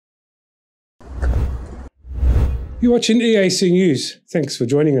You're watching EAC News. Thanks for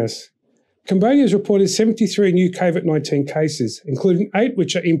joining us. Cambodia has reported 73 new COVID-19 cases, including 8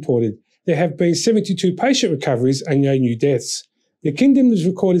 which are imported. There have been 72 patient recoveries and no new deaths. The Kingdom has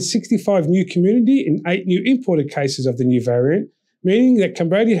recorded 65 new community and 8 new imported cases of the new variant, meaning that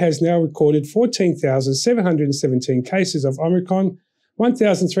Cambodia has now recorded 14,717 cases of Omicron,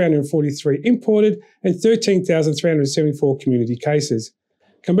 1,343 imported and 13,374 community cases.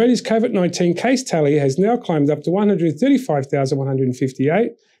 Cambodia's COVID-19 case tally has now climbed up to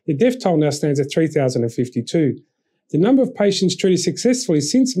 135,158. The death toll now stands at 3,052. The number of patients treated successfully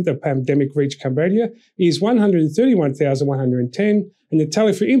since the pandemic reached Cambodia is 131,110, and the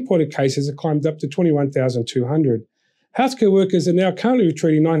tally for imported cases has climbed up to 21,200. Healthcare workers are now currently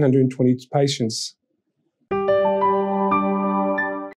treating 920 patients.